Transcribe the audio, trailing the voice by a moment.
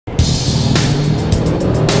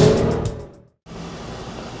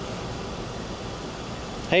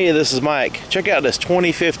Hey, this is Mike. Check out this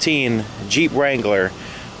 2015 Jeep Wrangler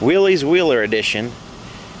Willys Wheeler Edition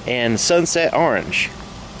and Sunset Orange.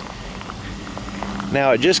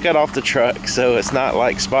 Now, it just got off the truck, so it's not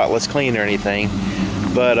like spotless clean or anything,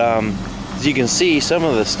 but as you can see, some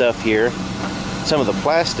of the stuff here, some of the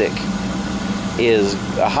plastic is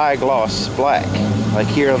a high gloss black, like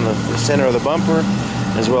here on the center of the bumper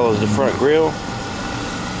as well as the front grille.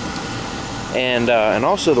 And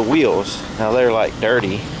also the wheels. Now they're like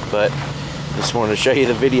dirty, but just wanted to show you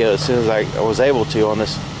the video as soon as I was able to on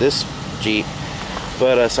this Jeep.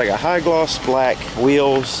 But it's like a high gloss black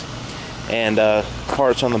wheels and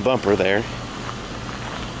parts on the bumper there.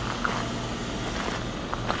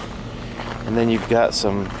 And then you've got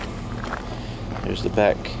there's the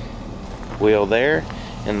back wheel there,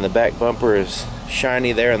 and the back bumper is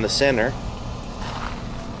shiny there in the center.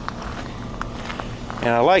 And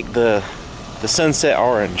I like the sunset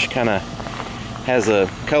orange. Kind of has a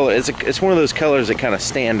color, it's one of those colors that kind of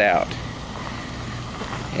stand out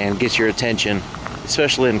and gets your attention,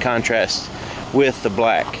 especially in contrast with the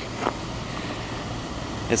black.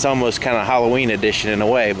 It's almost kind of Halloween edition in a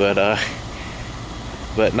way, but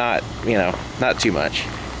not, you know, not too much.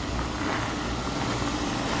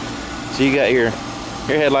 So you got your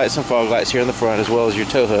headlights and fog lights here in the front, as well as your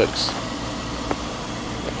tow hooks.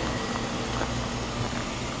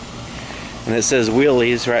 And it says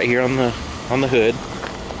Willys right here on the hood,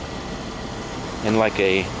 in like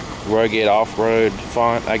a rugged off-road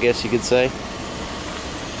font, I guess you could say.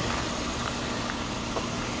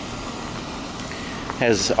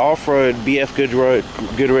 Has off-road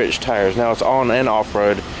BF Goodrich tires. Now it's on and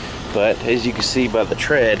off-road, but as you can see by the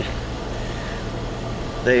tread,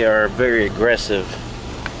 they are very aggressive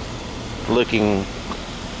looking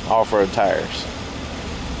off-road tires.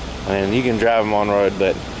 And you can drive them on road,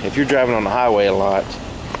 but if you're driving on the highway a lot,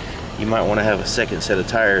 you might want to have a second set of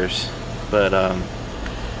tires. But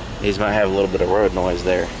these might have a little bit of road noise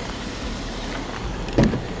there.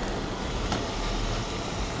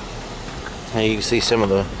 Now you can see some of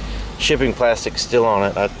the shipping plastic still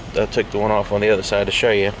on it. I took the one off on the other side to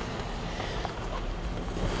show you.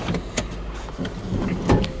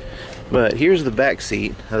 But here's the back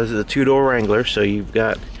seat. Now, this is a two-door Wrangler, so you've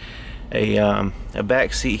got a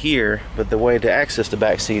back seat here, but the way to access the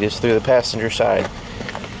back seat is through the passenger side,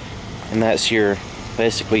 and that's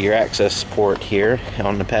basically your access port here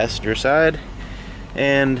on the passenger side,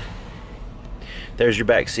 and there's your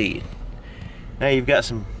back seat. Now you've got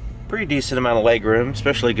some pretty decent amount of leg room,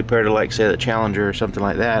 especially compared to, like, say, the Challenger or something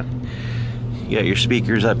like that. You got your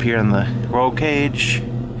speakers up here in the roll cage.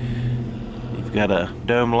 You've got a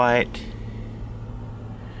dome light,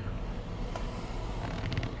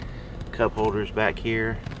 cup holders back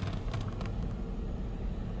here.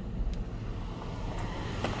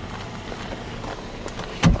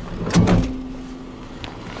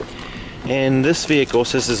 And this vehicle,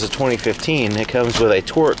 since this is a 2015, it comes with a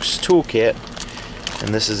Torx Tool Kit,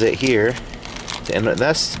 and this is it here. And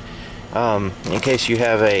that's in case you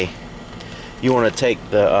have you want to take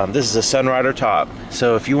this is a Sunrider top,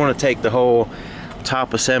 so if you want to take the whole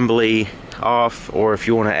top assembly off, or if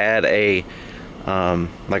you want to add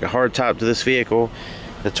like a hard top to this vehicle,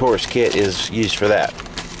 the Torx kit is used for that.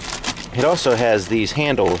 It also has these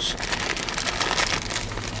handles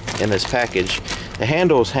in this package. The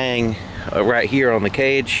handles hang right here on the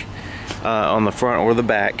cage, on the front or the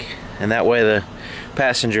back, and that way the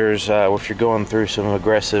passengers, if you're going through some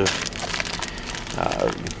aggressive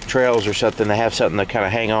trails or something, they have something to kind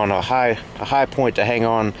of hang on, a high point to hang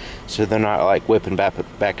on, so they're not like whipping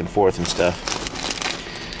back and forth and stuff.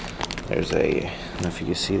 There's I don't know if you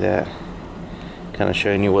can see that, kind of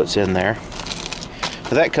showing you what's in there.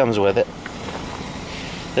 But that comes with it.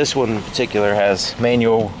 This one in particular has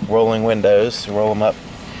manual rolling windows to roll them up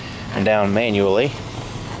and down manually.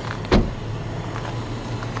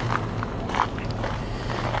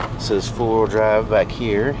 It says four-wheel drive back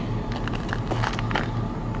here.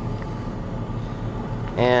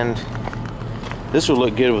 And this would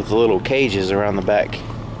look good with the little cages around the back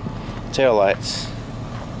tail lights.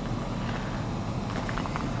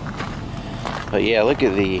 But yeah, look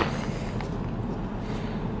at the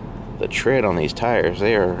tread on these tires.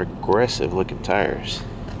 They are aggressive looking tires.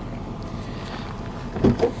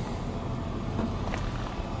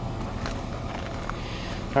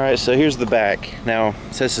 Alright, so here's the back. Now,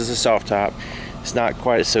 since this is a soft top, it's not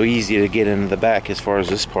quite so easy to get into the back as far as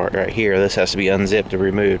this part right here. This has to be unzipped and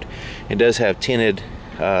removed. It does have tinted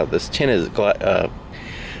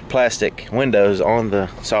plastic windows on the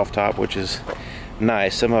soft top, which is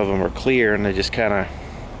nice. Some of them are clear and they just kind of,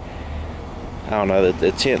 I don't know,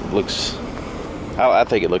 the tint looks, I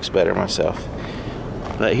think it looks better myself.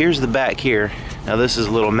 But here's the back here. Now this is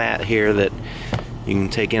a little mat here that you can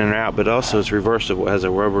take in and out, but also it's reversible. It has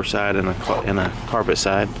a rubber side and a carpet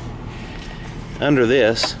side. Under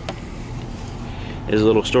this is a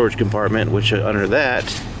little storage compartment, which under that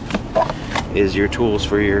is your tools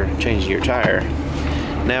for your changing your tire.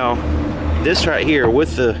 Now this right here,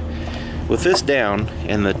 with this down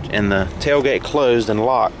and the tailgate closed and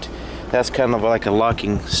locked, that's kind of like a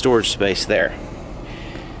locking storage space there.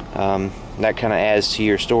 That kind of adds to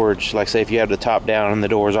your storage. Like say if you have the top down and the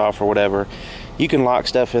doors off or whatever, you can lock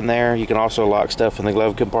stuff in there. You can also lock stuff in the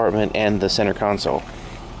glove compartment and the center console.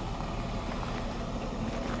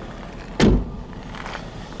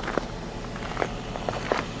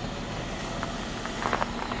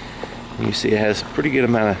 You see it has a pretty good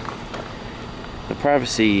amount of the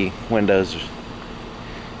privacy windows,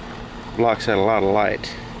 blocks out a lot of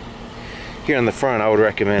light. Here on the front I would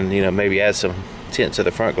recommend, you know, maybe add some tint to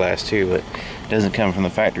the front glass too, but it doesn't come from the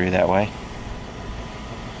factory that way.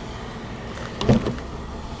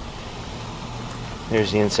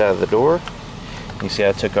 There's the inside of the door. You see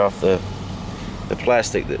I took off the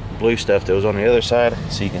plastic, that blue stuff that was on the other side,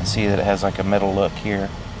 so you can see that it has like a metal look here.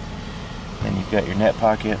 Then you've got your net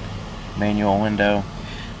pocket, manual window,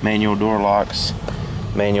 manual door locks,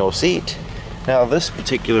 manual seat. Now this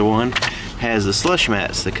particular one has the slush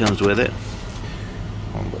mats that comes with it,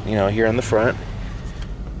 you know, here on the front.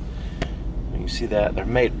 You see that they're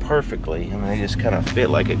made perfectly. I mean, they just kind of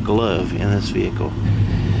fit like a glove in this vehicle.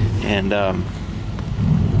 And let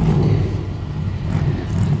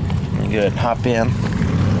me go ahead and hop in.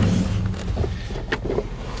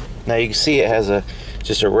 Now you can see it has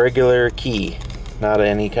just a regular key, not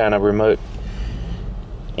any kind of remote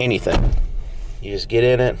anything. You just get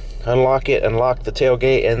in it, unlock it, unlock the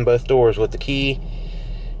tailgate and both doors with the key,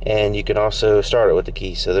 and you can also start it with the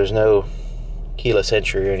key, so there's no keyless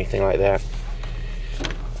entry or anything like that.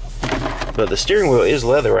 But the steering wheel is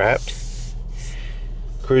leather wrapped.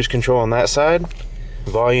 Cruise control on that side,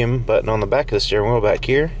 volume button on the back of the steering wheel back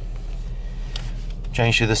here.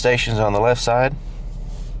 Change to the stations on the left side.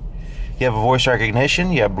 You have a voice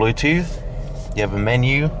recognition, you have Bluetooth, you have a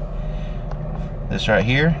menu. This right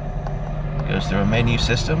here goes through a menu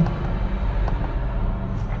system,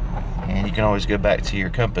 and you can always go back to your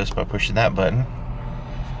compass by pushing that button.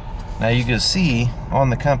 Now you can see on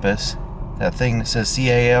the compass that thing that says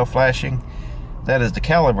CAL flashing. That is to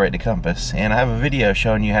calibrate the compass, and I have a video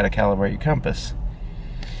showing you how to calibrate your compass,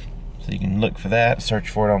 so you can look for that, search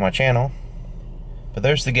for it on my channel. But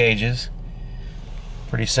there's the gauges.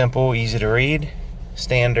 Pretty simple, easy to read,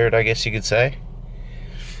 standard I guess you could say.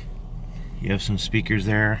 You have some speakers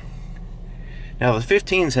there. Now the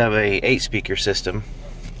 15s have a 8-speaker system,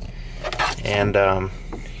 and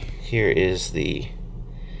here is the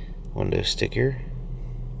window sticker.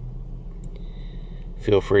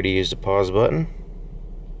 Feel free to use the pause button.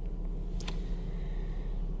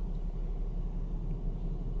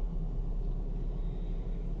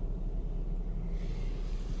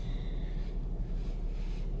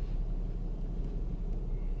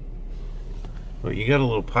 Well, you got a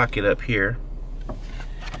little pocket up here.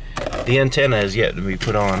 The antenna is yet to be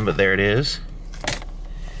put on, but there it is.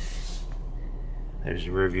 There's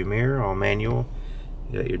your rearview mirror, all manual.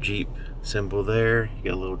 You got your Jeep symbol there. You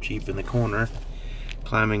got a little Jeep in the corner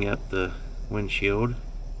climbing up the windshield.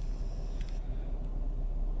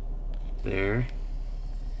 There.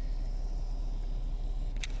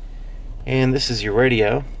 And this is your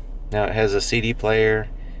radio. Now it has a CD player,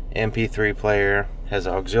 MP3 player, has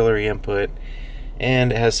auxiliary input,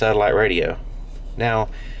 and it has satellite radio. Now,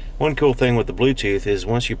 one cool thing with the Bluetooth is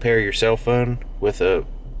once you pair your cell phone with the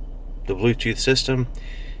Bluetooth system,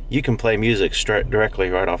 you can play music directly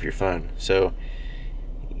right off your phone. So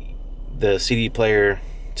the CD player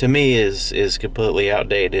to me is completely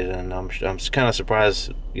outdated, and I'm kind of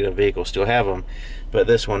surprised, you know, vehicles still have them, but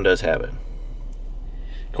this one does have it.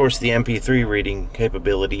 Of course, the MP3 reading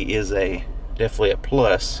capability is definitely a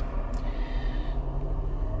plus,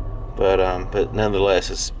 but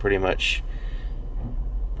nonetheless it's pretty much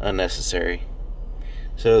unnecessary.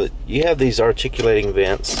 So you have these articulating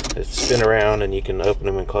vents that spin around, and you can open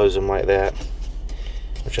them and close them like that,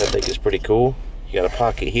 which I think is pretty cool. You got a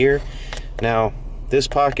pocket here. Now this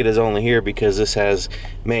pocket is only here because this has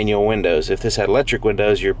manual windows. If this had electric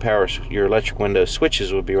windows, your electric window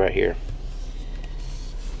switches would be right here.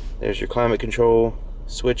 There's your climate control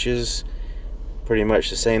switches, pretty much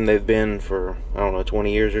the same they've been for, I don't know,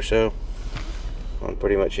 20 years or so on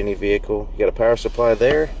pretty much any vehicle. You got a power supply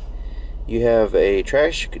there. You have a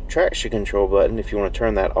traction control button if you want to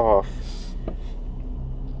turn that off.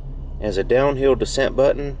 As a downhill descent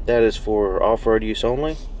button, that is for off-road use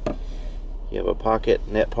only. You have a pocket,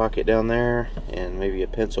 net pocket down there, and maybe a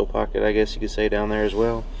pencil pocket, I guess you could say, down there as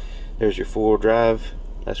well. There's your four-wheel drive.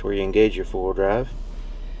 That's where you engage your four-wheel drive.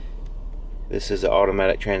 This is an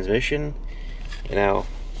automatic transmission. And now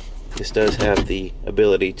this does have the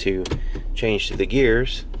ability to change to the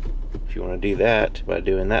gears if you want to do that by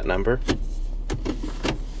doing that number.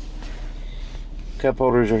 Cup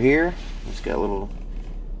holders are here. It's got a little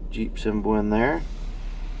Jeep symbol in there.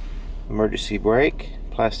 Emergency brake,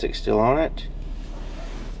 plastic still on it.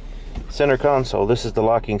 Center console. This is the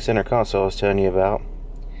locking center console I was telling you about.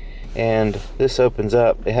 And this opens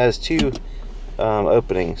up. It has two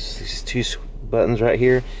openings. These two buttons right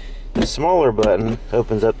here. The smaller button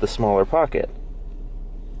opens up the smaller pocket.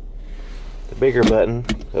 The bigger button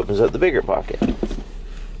opens up the bigger pocket.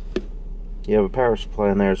 You have a power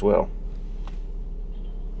supply in there as well.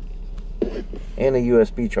 And a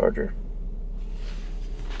USB charger.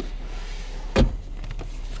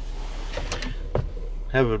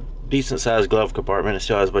 Have a decent sized glove compartment. It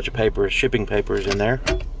still has a bunch of papers, shipping papers in there.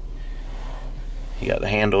 You got the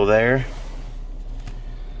handle there.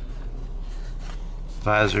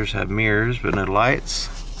 Visors have mirrors but no lights.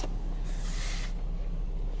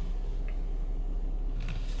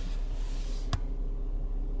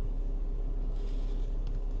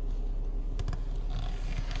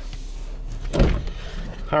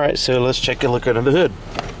 Alright, so let's take a look under the hood.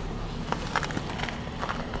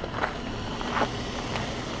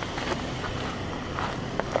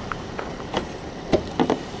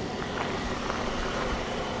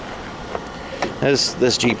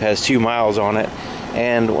 This Jeep has 2 miles on it,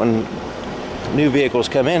 and when new vehicles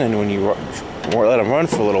come in and when you let them run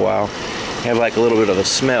for a little while, you have like a little bit of a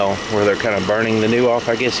smell where they're kind of burning the new off,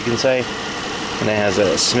 I guess you can say, and it has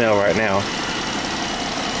a smell right now.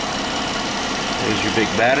 There's your big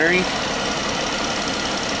battery.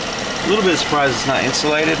 A little bit surprised it's not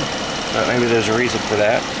insulated, but maybe there's a reason for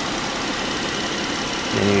that.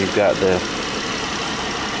 And you've got the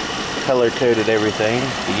color-coded everything,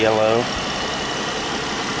 the yellow.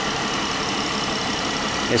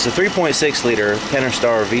 It's a 3.6 liter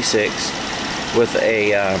Pentastar V6 with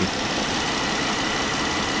a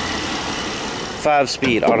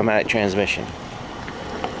 5-speed automatic transmission.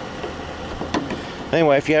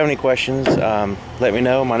 Anyway, if you have any questions, let me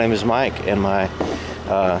know. My name is Mike, and my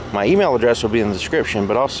email address will be in the description,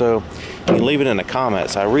 but also you can leave it in the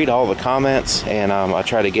comments. I read all the comments, and I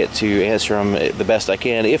try to get to answer them the best I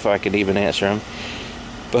can, if I could even answer them.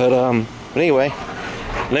 But anyway,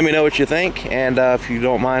 let me know what you think, and if you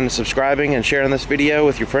don't mind subscribing and sharing this video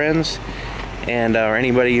with your friends, and or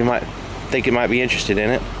anybody you might think it might be interested in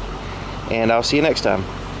it. And I'll see you next time.